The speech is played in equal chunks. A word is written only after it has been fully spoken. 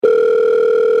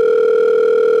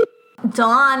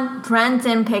Dawn,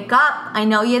 Brenton, pick up. I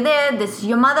know you're there. This is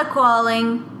your mother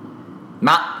calling.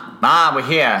 Ma, we're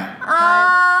here.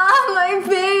 My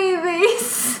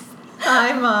babies.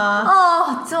 Hi, Ma.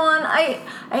 Oh, Dawn,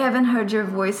 I haven't heard your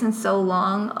voice in so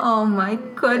long. Oh, my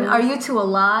goodness. Are you two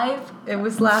alive? It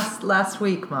was last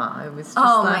week, Ma. It was just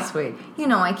last week. You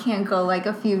know, I can't go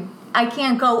I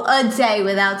can't go a day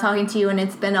without talking to you, and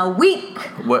it's been a week.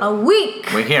 A week.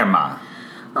 We're here, Ma.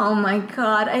 Oh, my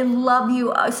God. I love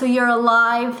you. So you're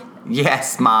alive?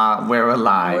 Yes, Ma, we're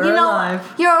alive. We're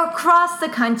alive. You're across the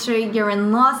country. You're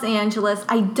in Los Angeles.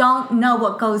 I don't know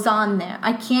what goes on there.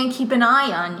 I can't keep an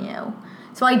eye on you.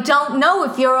 So I don't know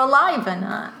if you're alive or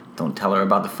not. Don't tell her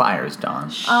about the fires,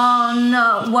 Dawn. Oh,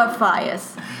 no. What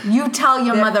fires? You tell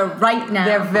your mother right now.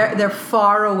 They're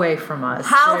far away from us.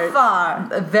 How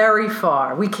far? Very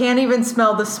far. We can't even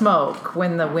smell the smoke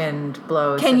when the wind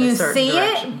blows Can in you a certain see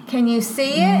direction. it? Can you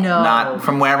see it? No. Not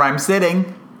from where I'm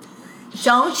sitting.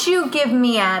 Don't you give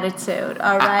me attitude,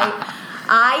 all right?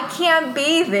 I can't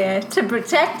be there to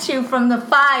protect you from the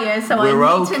fire, so We're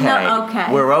I need to know.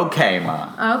 Okay. We're okay,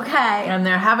 Ma. Okay. And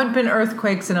there haven't been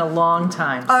earthquakes in a long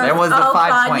time. There was the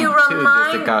God,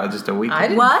 5.2 just a week I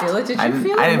ago. didn't feel it. Did you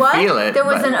feel I it? didn't What? feel it. There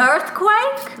was but an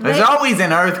earthquake? There's always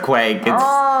an earthquake. It's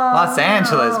Los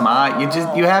Angeles, Ma.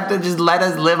 You have to just let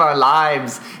us live our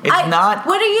lives. It's not.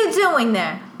 What are you doing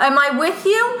there? Am I with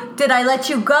you? Did I let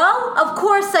you go? Of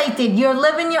course I did. You're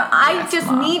living your... I Yes, just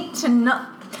Mom. need to know...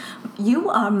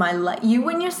 You are my life. You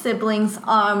and your siblings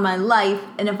are my life.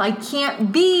 And if I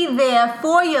can't be there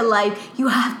for your life, you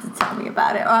have to tell me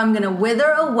about it, or I'm going to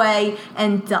wither away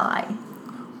and die.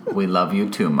 We love you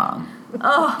too, Mom.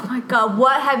 Oh, my God.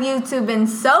 What have you two been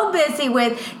so busy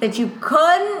with that you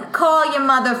couldn't call your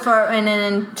mother for an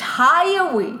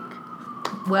entire week?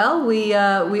 Well, we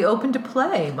opened a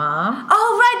play, Mom.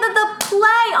 Oh, right, the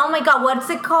play. Oh, my God. What's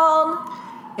it called?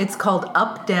 It's called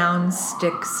Up, Down,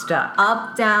 Stick, Stuck.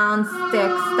 Up, down, stick,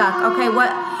 stuck. Okay, what?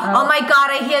 Oh my God,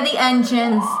 I hear the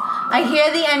engines. I hear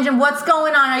the engine. What's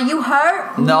going on? Are you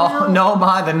hurt? No,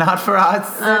 Ma, they're not for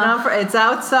us. They're not for, it's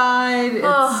outside.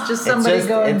 It's just somebody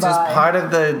going it's by. just part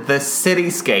of the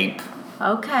cityscape.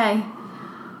 Okay.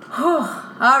 Whew.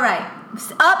 All right.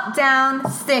 Up, down,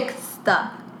 stick,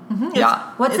 stuck.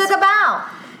 Yeah. What's it about?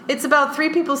 It's about 3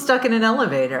 people stuck in an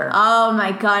elevator. Oh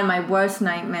my God, my worst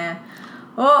nightmare.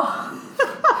 Oh,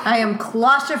 I am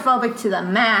claustrophobic to the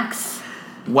max.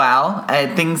 Well,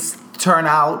 things turn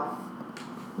out.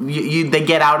 They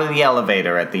get out of the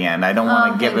elevator at the end. I don't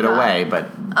want to give it away, but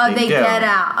they do. get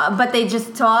out, but they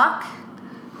just talk.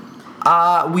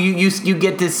 You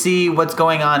get to see what's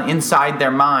going on inside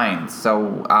their minds.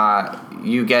 So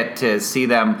you get to see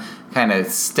them kind of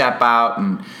step out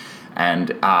and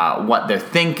what they're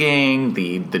thinking,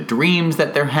 the dreams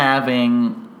that they're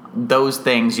having. Those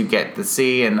things you get to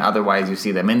see, and otherwise you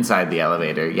see them inside the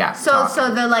elevator. Yeah.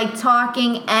 So they're like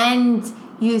talking, and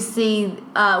you see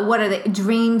what are they?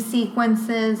 Dream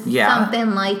sequences? Yeah.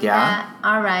 Something like that.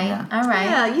 All right. Yeah. All right.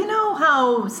 Yeah, you know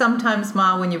how sometimes,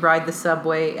 Ma, when you ride the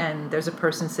subway and there's a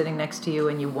person sitting next to you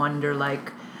and you wonder,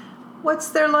 like, what's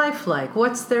their life like?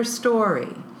 What's their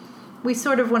story? We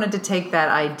sort of wanted to take that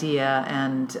idea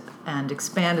and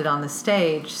expand it on the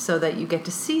stage so that you get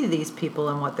to see these people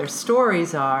and what their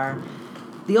stories are.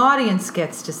 The audience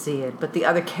gets to see it, but the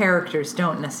other characters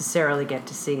don't necessarily get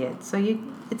to see it. So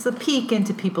it's a peek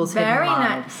into people's hidden Very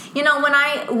lives. nice. You know,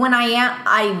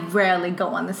 I rarely go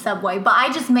on the subway, but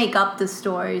I just make up the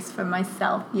stories for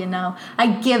myself, you know.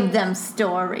 I give them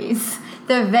stories.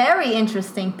 They're very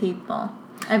interesting people.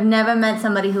 I've never met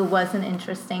somebody who wasn't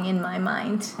interesting in my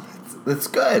mind. That's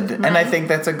good. And I think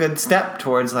that's a good step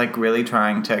towards like really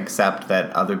trying to accept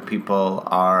that other people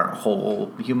are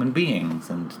whole human beings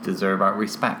and deserve our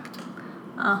respect.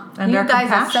 And you our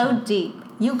guys are compassion. so deep.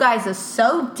 You guys are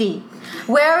so deep.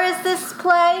 Where is this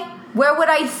play? Where would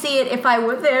I see it if I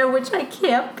were there, which I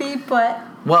can't be, but...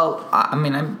 Well, I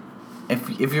mean,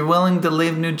 if you're willing to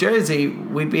leave New Jersey,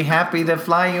 we'd be happy to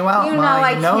fly you out, You know Ma.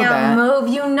 I You know can't that. move.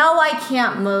 You know I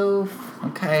can't move.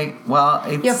 Okay, well,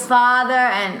 it's... Your father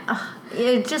and...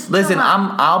 it just... Listen,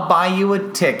 I'll buy you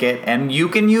a ticket, and you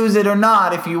can use it or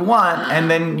not if you want, and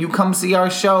then you come see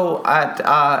our show at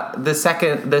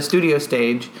the studio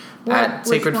stage at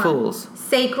Sacred one? Fools.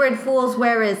 Sacred Fools,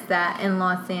 where is that in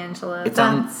Los Angeles?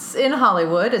 It's in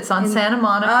Hollywood. It's on Santa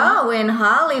Monica. Oh, in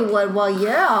Hollywood. Well,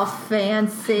 you're all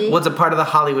fancy. Well, it's a part of the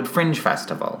Hollywood Fringe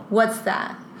Festival. What's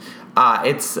that?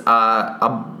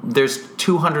 There's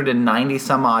 290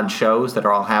 some odd shows that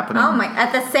are all happening. Oh my!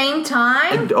 At the same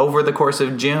time? Over the course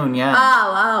of June, yeah.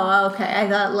 Oh, okay. I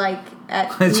thought like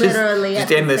at It's literally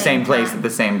just at in the same place time. at the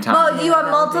same time. Well, you have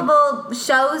multiple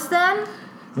shows then?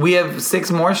 We have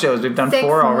 6 more shows. We've done 6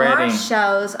 4 already. more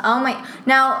shows. Oh my!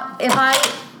 Now,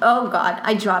 oh God,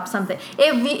 I dropped something.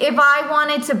 If I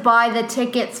wanted to buy the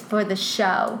tickets for the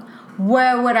show,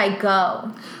 where would I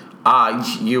go?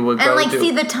 You would go And to,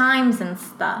 see the times and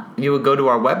stuff. you would go to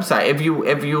our website. If you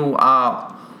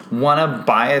want to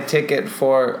buy a ticket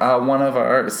for one of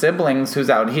our siblings who's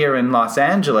out here in Los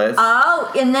Angeles,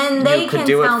 Oh, and then they you could can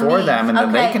do it tell for me. them, and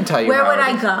then they can tell you Where how would it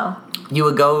I is. go? you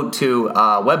would go to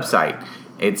a website.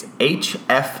 It's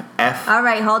HFF All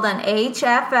right, hold on.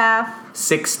 HFF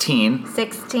 16.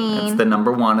 16. That's the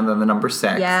number 1 and then the number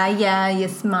 6. Yeah, you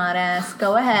smart ass.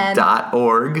 Go ahead.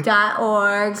 .org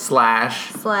 .org /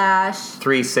 /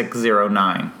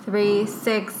 3609.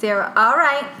 360. All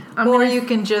right. Or you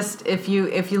can just, if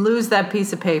you lose that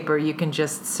piece of paper, you can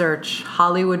just search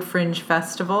Hollywood Fringe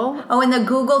Festival Oh, in the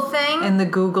Google thing? in the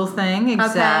Google thing,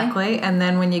 exactly. And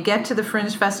then when you get to the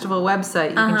Fringe Festival website,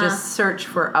 you can just search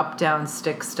for Up, Down,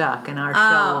 Stick, Stuck, and our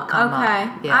show will come okay.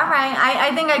 up. Yeah. All right.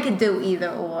 I think I could do either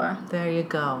or. There you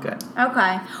go. Good.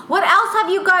 Okay. What else have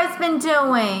you guys been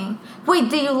doing? Wait,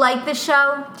 do you like the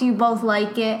show? Do you both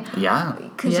like it? Yeah.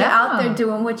 Because you're out there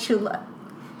doing what you love.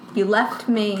 You left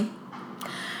me.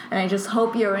 And I just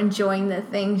hope you're enjoying the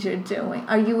things you're doing.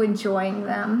 Are you enjoying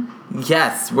them?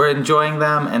 Yes, we're enjoying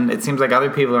them, and it seems like other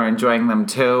people are enjoying them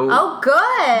too. Oh,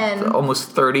 good. Almost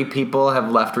 30 people have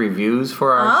left reviews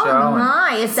for our show. Oh, and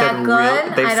my. Is that said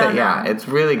good? They've I said, don't know. yeah, it's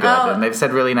really good, Oh. and they've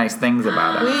said really nice things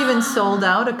about We it. even sold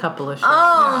out a couple of shows.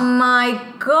 Oh my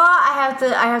God!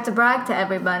 I have to brag to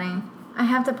everybody. I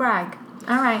have to brag.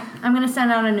 All right, I'm gonna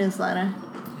send out a newsletter.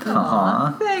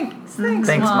 Aw. Thanks, Thanks,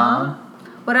 Mom.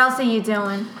 What else are you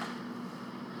doing?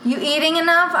 You eating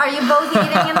enough? Are you both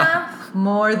eating enough?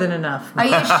 More than enough. Are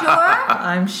you sure?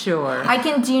 I'm sure.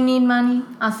 Do you need money?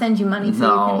 I'll send you money so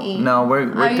you can eat. No,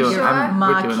 we're Are you doing. sure? Ma,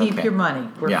 we're doing keep okay. your money.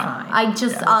 We're Yeah. fine.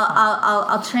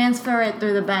 I'll transfer it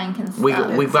through the bank and stuff.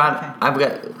 We've got. okay. I've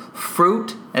got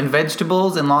fruit and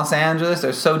vegetables in Los Angeles.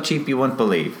 They're so cheap you wouldn't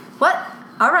believe. What?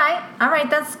 All right,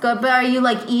 that's good. But are you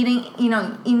eating?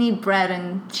 You need bread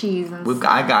and cheese and stuff.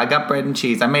 I got bread and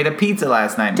cheese. I made a pizza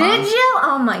last night, Mom. Did you?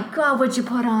 Oh my God! What'd you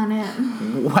put on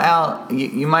it? Well,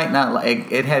 you might not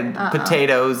like. It had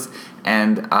potatoes,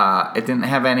 and it didn't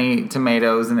have any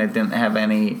tomatoes, and it didn't have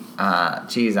any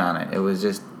cheese on it. It was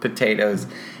just potatoes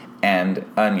and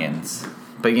onions.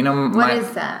 But What is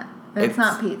that? It's it's-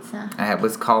 not pizza. It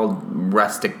was called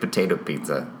rustic potato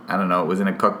pizza. I don't know. It was in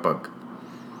a cookbook.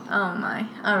 Oh my!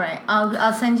 All right,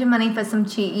 I'll send you money for some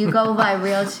cheese. You go buy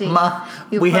real cheese. Ma,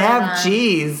 You we put it have on.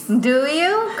 cheese. Do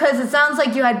you? Because it sounds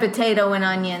like you had potato and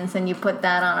onions and you put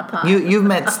that on a pot. You've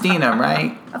met Stina,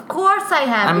 right? Of course I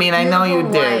have. I mean, I know you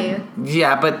Beautiful did. wife.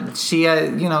 Yeah, but she,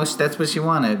 that's what she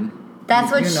wanted.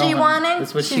 That's what You know she her. wanted.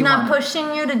 That's what She's she not wanted.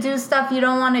 pushing you to do stuff you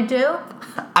don't want to do.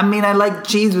 I mean, I like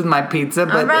cheese with my pizza,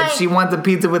 but Alright. if she wants a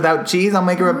pizza without cheese, I'll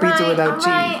make her a pizza without cheese.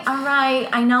 All right.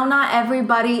 I know not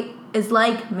everybody is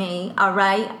like me. All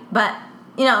right, but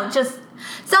just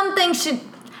some things should.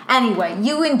 Anyway,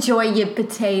 you enjoy your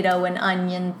potato and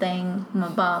onion thing, my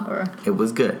bobber. It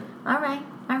was good. All right.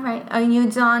 Are you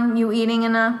done? You eating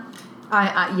enough?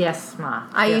 Yes, Ma.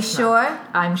 Are you Yes, Ma. sure?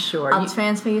 I'm sure. I'll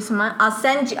transfer you some money. I'll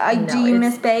send you. Do No, you it's-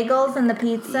 miss bagels and the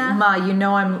pizza? Ma,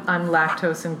 I'm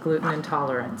lactose and gluten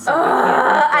intolerant. So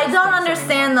I don't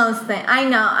understand those things. I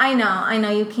know.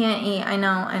 You can't eat. I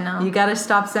know. You got to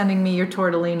stop sending me your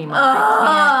tortellini, Ma.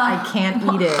 I can't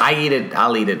eat it.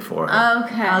 I'll eat it for her.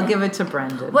 Okay. I'll give it to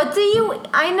Brendan. What do you?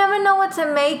 I never know what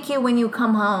to make you when you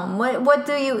come home. What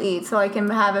do you eat so I can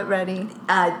have it ready?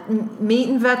 Meat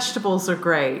and vegetables are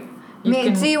great. Do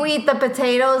you eat the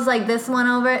potatoes like this one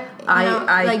over?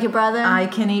 Like your brother? I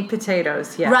can eat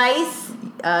potatoes. Yes. Rice.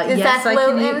 Is yes, that I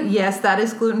can gluten? eat. Yes, that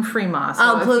is gluten free, Ma. So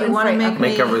Oh, if gluten-free, you want to make okay.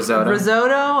 Make a risotto.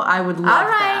 Risotto, I would love All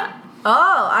right. that. Oh,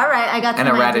 all right. I got And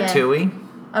a some idea. ratatouille.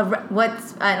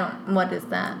 What is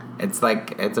that?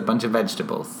 It's a bunch of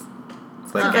vegetables.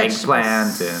 It's like Vegetable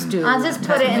eggplant and stew. I'll just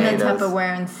put it in the Tomatoes.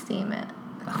 Tupperware and steam it.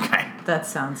 okay. That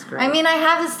sounds great. I mean, I've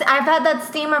had that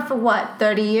steamer for what,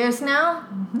 30 years now?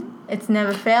 Mm-hmm. It's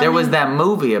never failed. There me. was that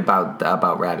movie about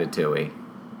Ratatouille.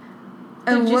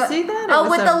 And Did you what- see that? It Oh,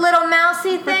 was with a- the little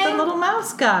mousy With thing? the little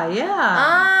mouse guy, yeah.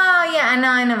 Oh, yeah, I know.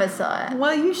 I never saw it.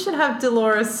 Well, you should have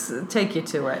Dolores take you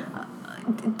to it.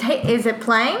 Is it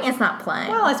playing? It's not playing.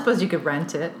 Well, I suppose you could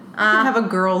rent it. You could have a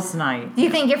girls' night. Do you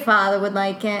think your father would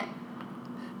like it?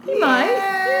 He might.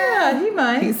 Yeah, he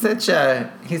might. He's such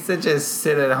a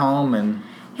sit at home and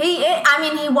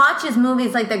He watches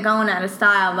movies like they're going out of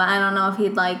style, but I don't know if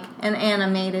he'd like an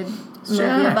animated movie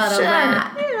about sure. a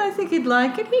rat. Yeah, I think he'd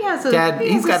like it. He has a Dad, he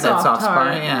he's has got a that soft spot,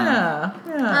 heart. yeah.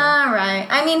 Yeah. All right.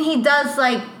 I mean, he does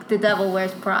like The Devil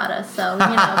Wears Prada. So,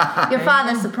 your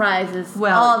father surprises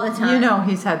Well, all the time.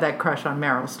 he's had that crush on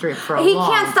Meryl Streep for a He long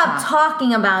can't stop time.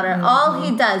 talking about her. All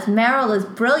he does. Meryl is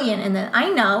brilliant in it. I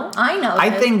know. I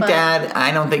this, think but- Dad,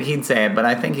 I don't think he'd say it, but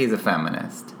I think he's a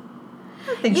feminist.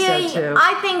 I think Yeah, so too.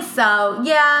 I think so.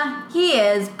 Yeah, he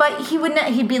is. But he would.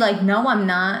 He'd be like, "No, I'm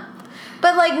not."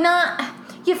 But like, not.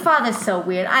 Your father's so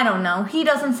weird. I don't know. He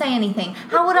doesn't say anything.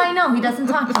 How would I know? He doesn't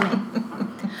talk to me.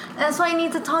 That's why I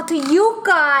need to talk to you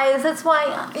guys. That's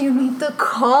why you need to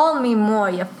call me more.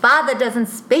 Your father doesn't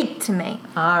speak to me.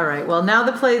 All right. Well, now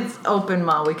the play's open,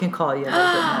 Ma. We can call you a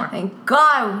little bit more. Thank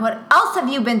God. What else have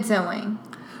you been doing?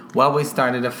 Well, we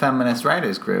started a feminist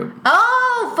writers group.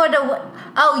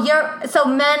 You're so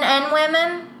men and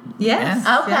women. Yes.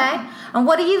 Okay. Yeah. And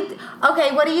what do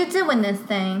you do in this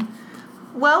thing?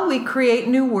 Well, we create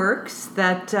new works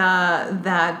that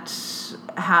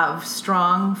have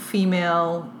strong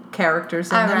female characters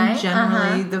in All them. right,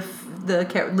 Generally,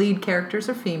 the lead characters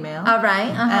are female. All right.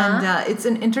 And it's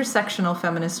an intersectional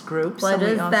feminist group. What we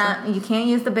is also- that? You can't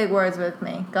use the big words with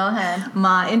me. Go ahead.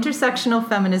 My intersectional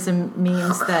feminism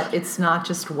means that it's not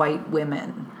just white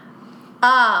women.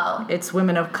 Oh. It's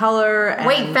women of color. And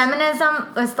Wait, feminism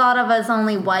is thought of as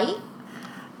only white?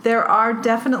 there are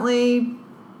definitely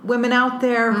women out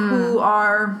there who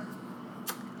are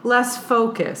less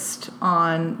focused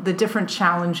on the different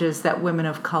challenges that women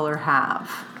of color have.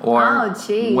 Or Oh,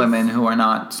 jeez. women who are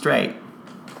not straight.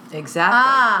 Exactly.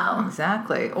 Oh.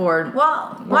 Exactly. Or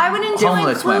Well, why wouldn't you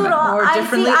Homeless include women. all? or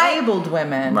differently I abled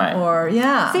women. Right. Or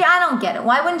yeah. see, I don't get it.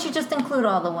 Why wouldn't you just include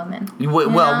all the women?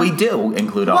 Well, we do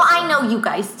include all. Well, of I them. know you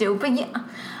guys do, but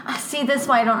see, this is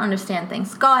why I don't understand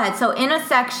things. Go ahead. So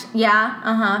intersection,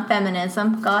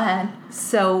 feminism. Go ahead.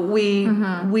 So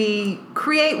we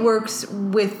create works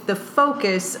with the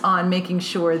focus on making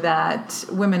sure that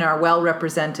women are well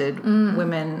represented,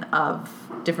 women of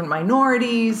different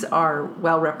minorities are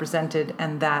well represented,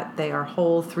 and that they are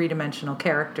whole three-dimensional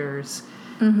characters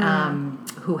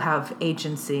who have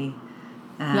agency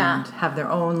and Yeah. have their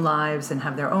own lives and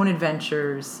have their own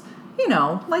adventures.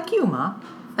 Like you, Ma.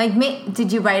 Like me,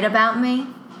 did you write about me?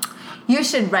 You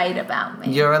should write about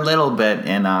me. You're a little bit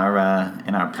in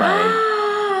our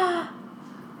play.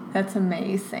 That's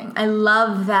amazing. I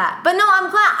love that. But no, I'm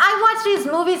glad I watch these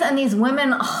movies and these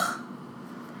women.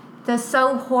 They're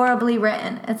so horribly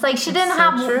written. It's like she didn't so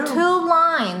have true. 2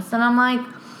 lines, and I'm like,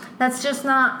 that's just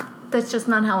not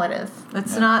how it is.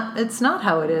 It's not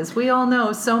how it is. We all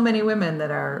know so many women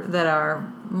that are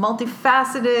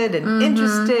multifaceted and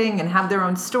interesting and have their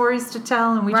own stories to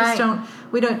tell, and we Right. just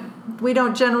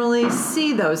don't generally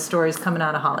see those stories coming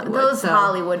out of Hollywood. Those so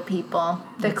Hollywood people,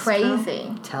 they're it's crazy.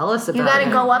 true. Tell us about You gotta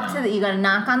it. go up to you gotta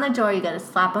knock on the door, you gotta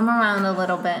slap them around a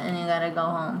little bit, and you gotta go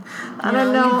home. I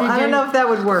don't know. I don't know if that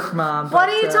would work, Mom. What but,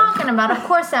 are you talking about? Of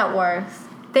course that works.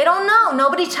 They don't know.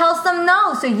 Nobody tells them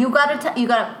no, so you gotta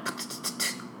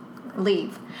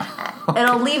leave.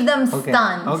 It'll leave them Okay.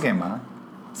 stunned. Okay, Ma.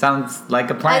 Sounds like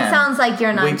a plan. It sounds like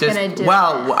you're not We just, gonna do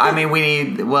well, it. I mean,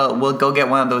 we'll go get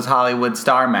one of those Hollywood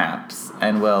star maps,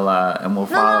 and we'll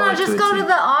follow No, it just to a go T. to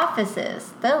the offices.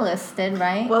 They're listed,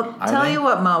 right? Well, Are tell they? you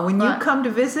what, Ma. When you What? come to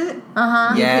visit, you Uh-huh.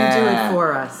 can do Yeah. it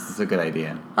for us. It's a good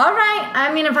idea. All right.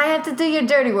 I mean, if I have to do your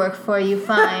dirty work for you,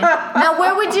 fine. Now,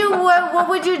 what would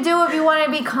you do if you want to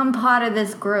become part of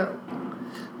this group?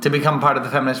 To become part of the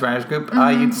Feminist Writers Group,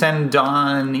 you'd send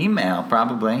Dawn an email,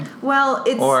 probably. Well,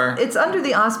 Or- it's under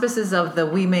the auspices of the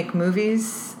We Make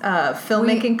Movies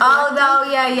filmmaking Oh,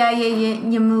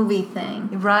 collective. your movie thing.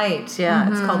 Right, yeah.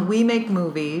 It's called We Make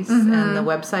Movies, and the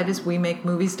website is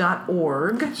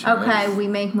wemakemovies.org. Okay, we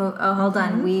make hold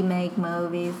on. We make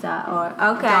movies.org.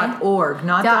 Okay. .org,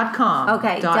 not .com.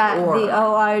 Okay. .org. The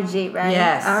O-R-G, right?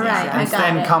 Yes, All right. yes, I And got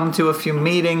then it. come to a few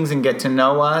meetings and get to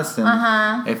know us. And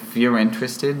Uh-huh. if you're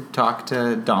interested, talk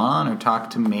to Dawn or talk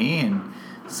to me and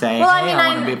say, Well, hey, I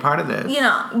want to be a part of this.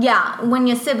 Yeah. When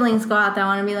your siblings go out there, I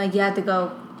want to be like, you have to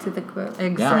go to the group. Exactly.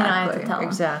 You know, I have to tell them.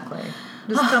 Exactly.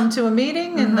 Just come to a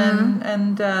meeting and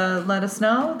then let us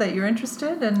know that you're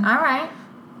interested, and All right.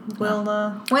 we'll.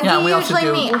 When Yeah, do we you also usually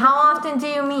do- meet? How often do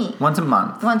you meet? Once a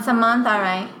month. Once a month. All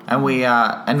right. And we,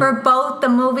 For both the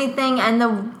movie thing and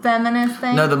the feminist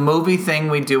thing. no, the movie thing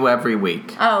we do every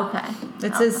week. Oh, okay.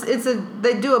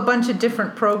 They do a bunch of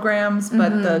different programs,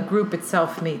 but the group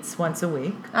itself meets once a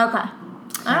week. Okay.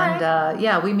 All right.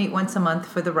 And we meet once a month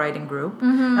for the writing group,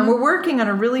 and we're working on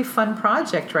a really fun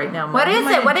project right now. Mom. What You is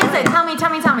might it? What is enjoy it?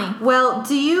 Tell me. Well,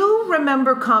 do you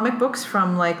remember comic books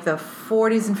from like the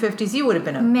 40s and 50s? You would have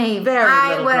been a Maybe. very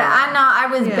little girl. I know. I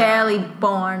was Yeah. barely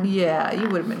born. Yeah, you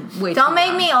would have been way Don't too make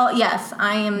young. me old. Yes,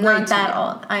 I am Way not too that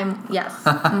young. old. Yes.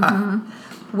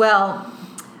 Well,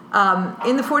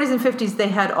 in the 40s and 50s, they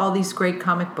had all these great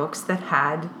comic books that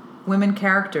had women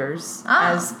characters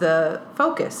as the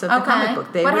focus of the comic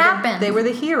book. What happened? They were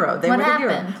the hero. They What were the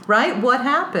hero. happened? Right? What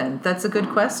happened? That's a good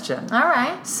question. All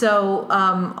right. So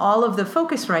all of the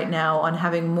focus right now on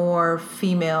having more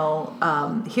female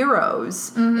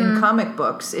heroes in comic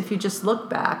books, if you just look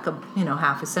back,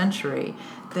 half a century,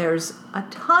 there's a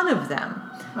ton of them.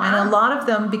 Wow. And a lot of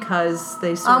them because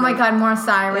they sort Oh my of... God, more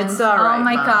sirens. It's all right, Oh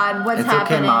my Mom. God, what's It's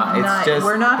happening? okay, Ma. It's just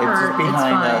we're not it's hurt. just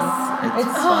behind It's us. fine.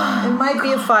 It's fine. It might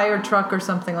be a fire truck or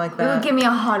something like It that. would give me a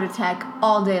heart attack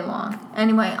all day long.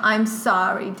 Anyway, I'm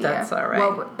sorry, dear. That's all right.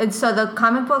 Well, and so the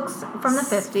comic books from the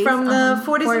 50s. From the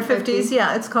 40s 40s, and 50s,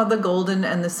 yeah. It's called the Golden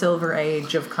and the Silver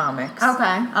Age of comics.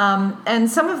 Okay. And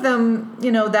some of them,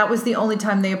 that was the only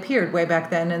time they appeared way back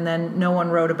then, and then no one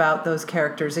wrote about those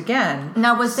characters again.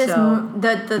 Now, was this So-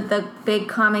 the big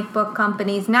comic book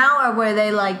companies now, or were they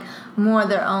like more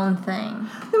their own thing?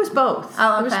 It was both.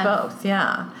 Oh, It was okay. both,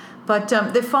 yeah. But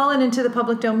they've fallen into the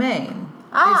public domain.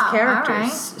 Oh, These characters. all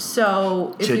right.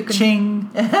 So if you can,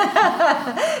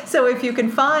 Cha-ching. so if you can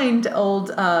find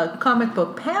old comic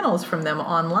book panels from them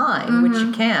online, which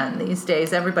you can these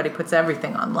days, everybody puts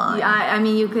everything online. Yeah, I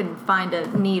mean, you could find a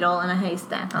needle in a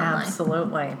haystack online.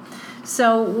 Absolutely.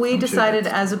 So we decided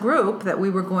sure. as a group that we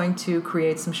were going to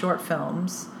create some short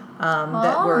films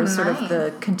that were sort of nice.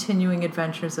 the continuing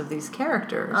adventures of these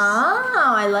characters. Oh,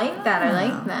 I like that. I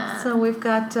like that. So we've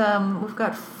got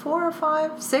 4 or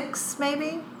 5, 6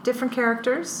 maybe different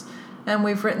characters, and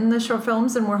we've written the short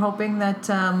films, and we're hoping that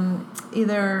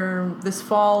either this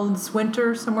fall, this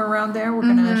winter, somewhere around there, we're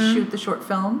going to shoot the short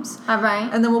films, All right.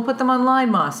 and then we'll put them online,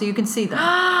 Ma, so you can see them.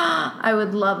 I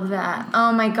would love that.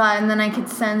 Oh my God! And then I could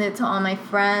send it to all my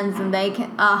friends, and they can.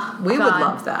 We would God.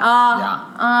 love that.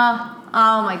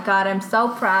 Oh my God! I'm so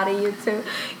proud of you two.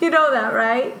 You know that,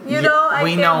 right? You Yeah, know I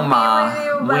we can't know, be Ma. with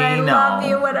you, but We I love know.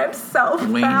 you, and I'm so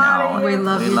We proud know. of you. We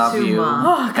love you too, Ma.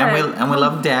 Oh, okay. And we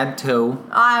love Dad too.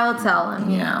 I will tell him.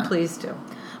 You Yeah. know. Please do.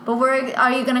 But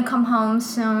are you gonna come home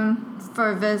soon for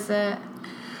a visit?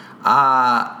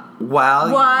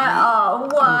 Well, What? Oh,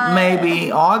 what?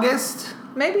 maybe August.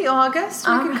 Maybe August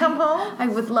we could come home. I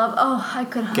would love. Oh, I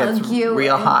could Gets hug you.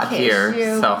 real and hot kiss here,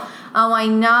 you. so. Oh, I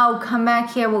know. Come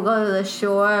back here. We'll go to the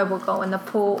shore. We'll go in the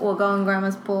pool. We'll go in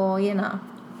Grandma's pool. You know.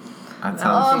 That Oh,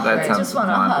 sounds. That I sounds just want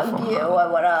to wonderful. hug you. I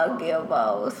want to hug you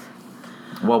both.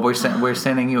 Well, we're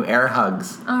sending you air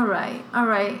hugs. All right. All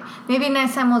right. Maybe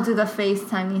next time we'll do the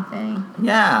FaceTimey thing.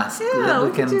 Yeah. Yeah,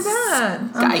 we can do that.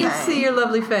 I Okay. can see your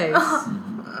lovely face.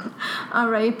 All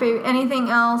right, baby. Anything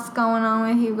else going on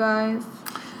with you guys?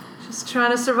 Just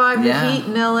trying to survive Yeah. the heat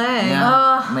in LA. Yeah.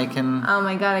 Ugh. Making. Oh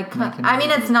my God! Making I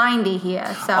mean, it's 90 here,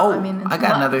 so Oh, I mean. It's I got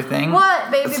what? another thing. What,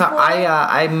 baby So boy?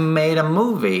 I made a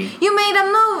movie. You made a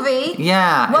movie.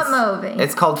 Yeah. What it's- movie?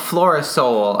 It's called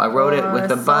Florisol. I wrote it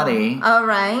with a buddy, All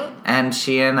right. and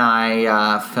she and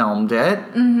I filmed it.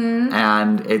 Mm-hmm.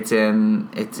 And it's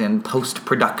in post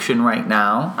production right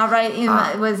now. All right.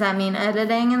 What does that mean?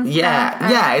 Editing and stuff?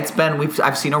 Yeah. It's been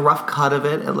I've seen a rough cut of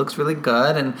it. It looks really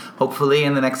good, and hopefully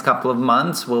in the next couple of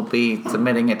months we'll be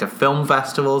submitting it to film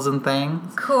festivals and things.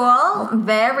 Cool.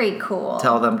 Very cool.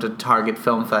 Tell them to target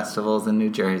film festivals in New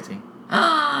Jersey.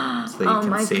 So you Oh can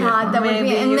my see God, it. that would be,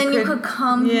 Maybe and you then you could- could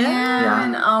come Yeah. here, Yeah.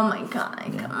 and oh my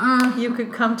God, You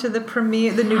could come to the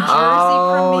premiere, the New Jersey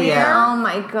Oh, premiere. yeah. oh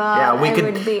my God, Yeah, we I could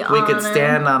would be we could honored.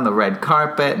 stand on the red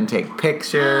carpet and take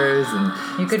pictures and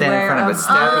You could stand in wear front of a- a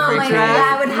step Oh and my retreat.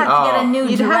 God, I would have to get a new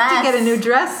You'd dress. have to get a new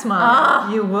dress,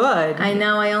 Mom. You would. I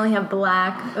know, I only have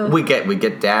black. Ugh. We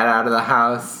get Dad out of the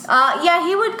house. Yeah,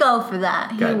 he would go for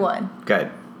that. He Good. would.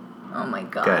 Good. Oh my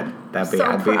God. Good. That'd be So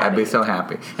I'd be proud of so you.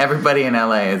 happy. Everybody in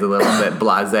LA is a little bit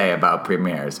blasé about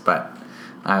premieres, but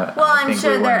Well, I I'm think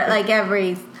sure we they're want to- like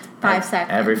every 5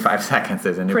 seconds. Every 5 seconds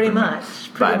there's a new Pretty premiere.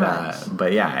 much, pretty much.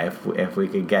 But yeah, if we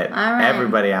could get All right.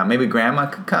 everybody out, maybe Grandma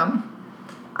could come.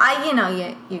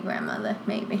 Your grandmother,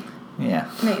 maybe. Yeah.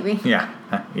 Maybe. Yeah.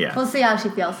 Yeah. We'll see how she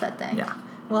feels that day. Yeah.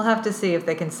 We'll have to see if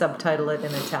they can subtitle it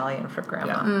in Italian for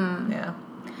Grandma. Yeah.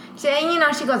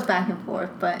 She goes back and forth,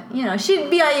 but she'd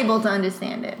be able to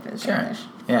understand it if it's Sure. English.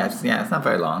 Yeah. It's not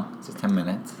very long. It's just 10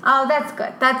 minutes. Oh, that's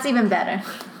good. That's even better.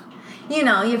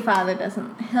 Your father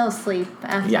doesn't. He'll sleep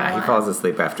after. a Yeah, he while. falls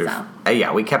asleep after. So.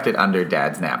 Yeah, we kept it under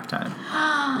Dad's nap time.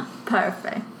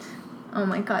 Perfect. Oh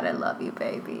my God, I love you,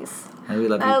 babies. We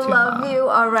love you I too, love Mom. you.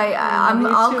 All right,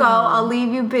 I'll too, go. Mom. I'll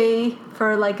leave you be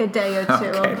for like a day or two.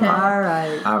 Okay, Okay. Mom. All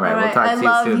right. All right, All we'll right, talk I to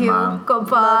love you soon, you. Mom.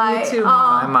 Goodbye. Love you too,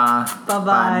 Bye, Ma.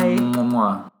 Bye-bye.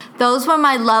 Mwah. Those were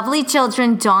my lovely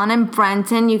children, Dawn and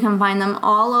Brenton. You can find them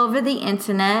all over the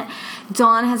internet.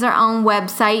 Dawn has her own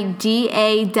website,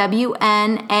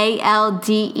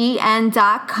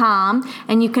 DAWNALDEN.com.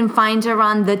 And you can find her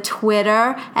on the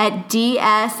Twitter at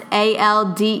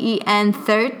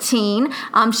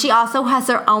DSALDEN13. She also has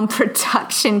her own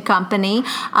production company.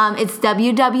 It's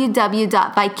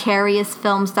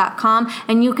www.vicariousfilms.com.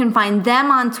 And you can find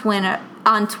them on Twitter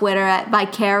at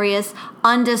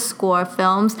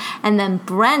vicarious_films. And then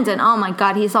Brendan, oh my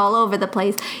God, he's all over the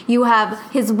place. You have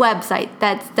his website,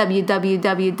 that's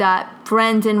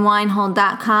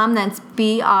www.brendanweinhold.com. That's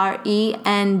BRENDAN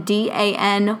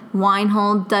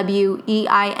Weinhold,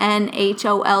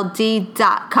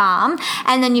 WEINHOLD.com.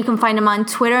 And then you can find him on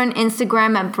Twitter and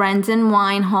Instagram at Brendan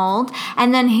Weinhold.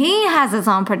 And then he has his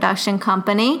own production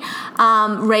company,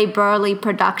 Ray Burley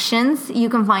Productions. You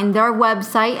can find their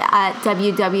website at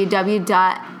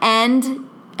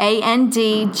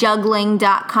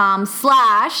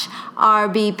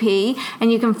www.andjuggling.com/RBP.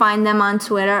 And you can find them on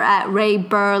Twitter at Ray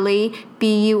Burley,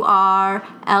 BURLEYPROD.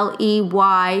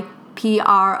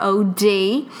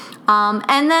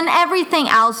 And then everything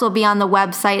else will be on the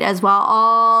website as well,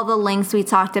 all the links we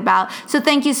talked about. So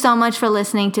thank you so much for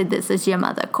listening to This Is Your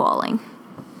Mother Calling.